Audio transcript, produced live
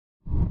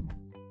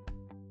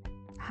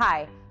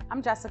Hi,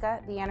 I'm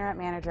Jessica, the Internet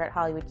Manager at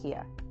Hollywood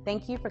Kia.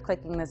 Thank you for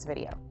clicking this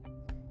video.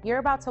 You're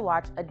about to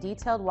watch a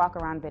detailed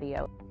walk-around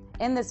video.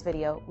 In this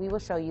video, we will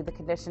show you the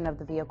condition of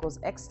the vehicle's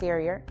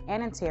exterior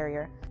and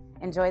interior.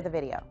 Enjoy the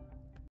video.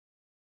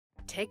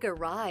 Take a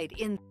ride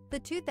in the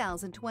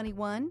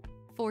 2021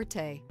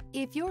 Forte.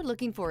 If you're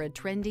looking for a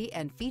trendy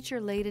and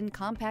feature-laden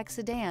compact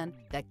sedan,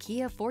 the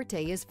Kia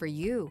Forte is for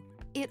you.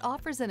 It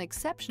offers an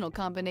exceptional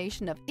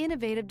combination of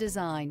innovative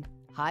design,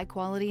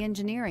 high-quality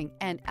engineering,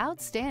 and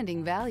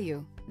outstanding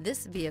value.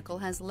 This vehicle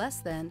has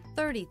less than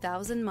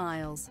 30,000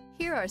 miles.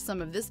 Here are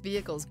some of this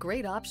vehicle's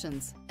great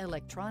options: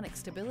 electronic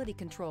stability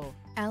control,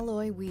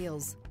 alloy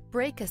wheels,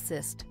 brake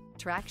assist,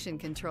 traction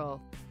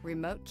control,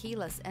 remote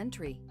keyless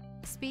entry,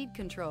 speed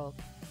control,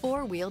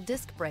 four-wheel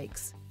disc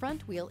brakes,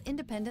 front-wheel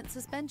independent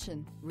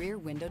suspension, rear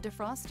window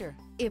defroster.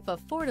 If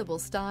affordable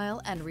style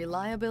and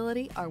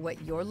reliability are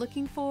what you're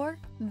looking for,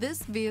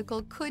 this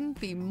vehicle couldn't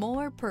be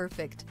more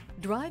perfect.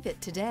 Drive it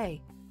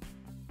today.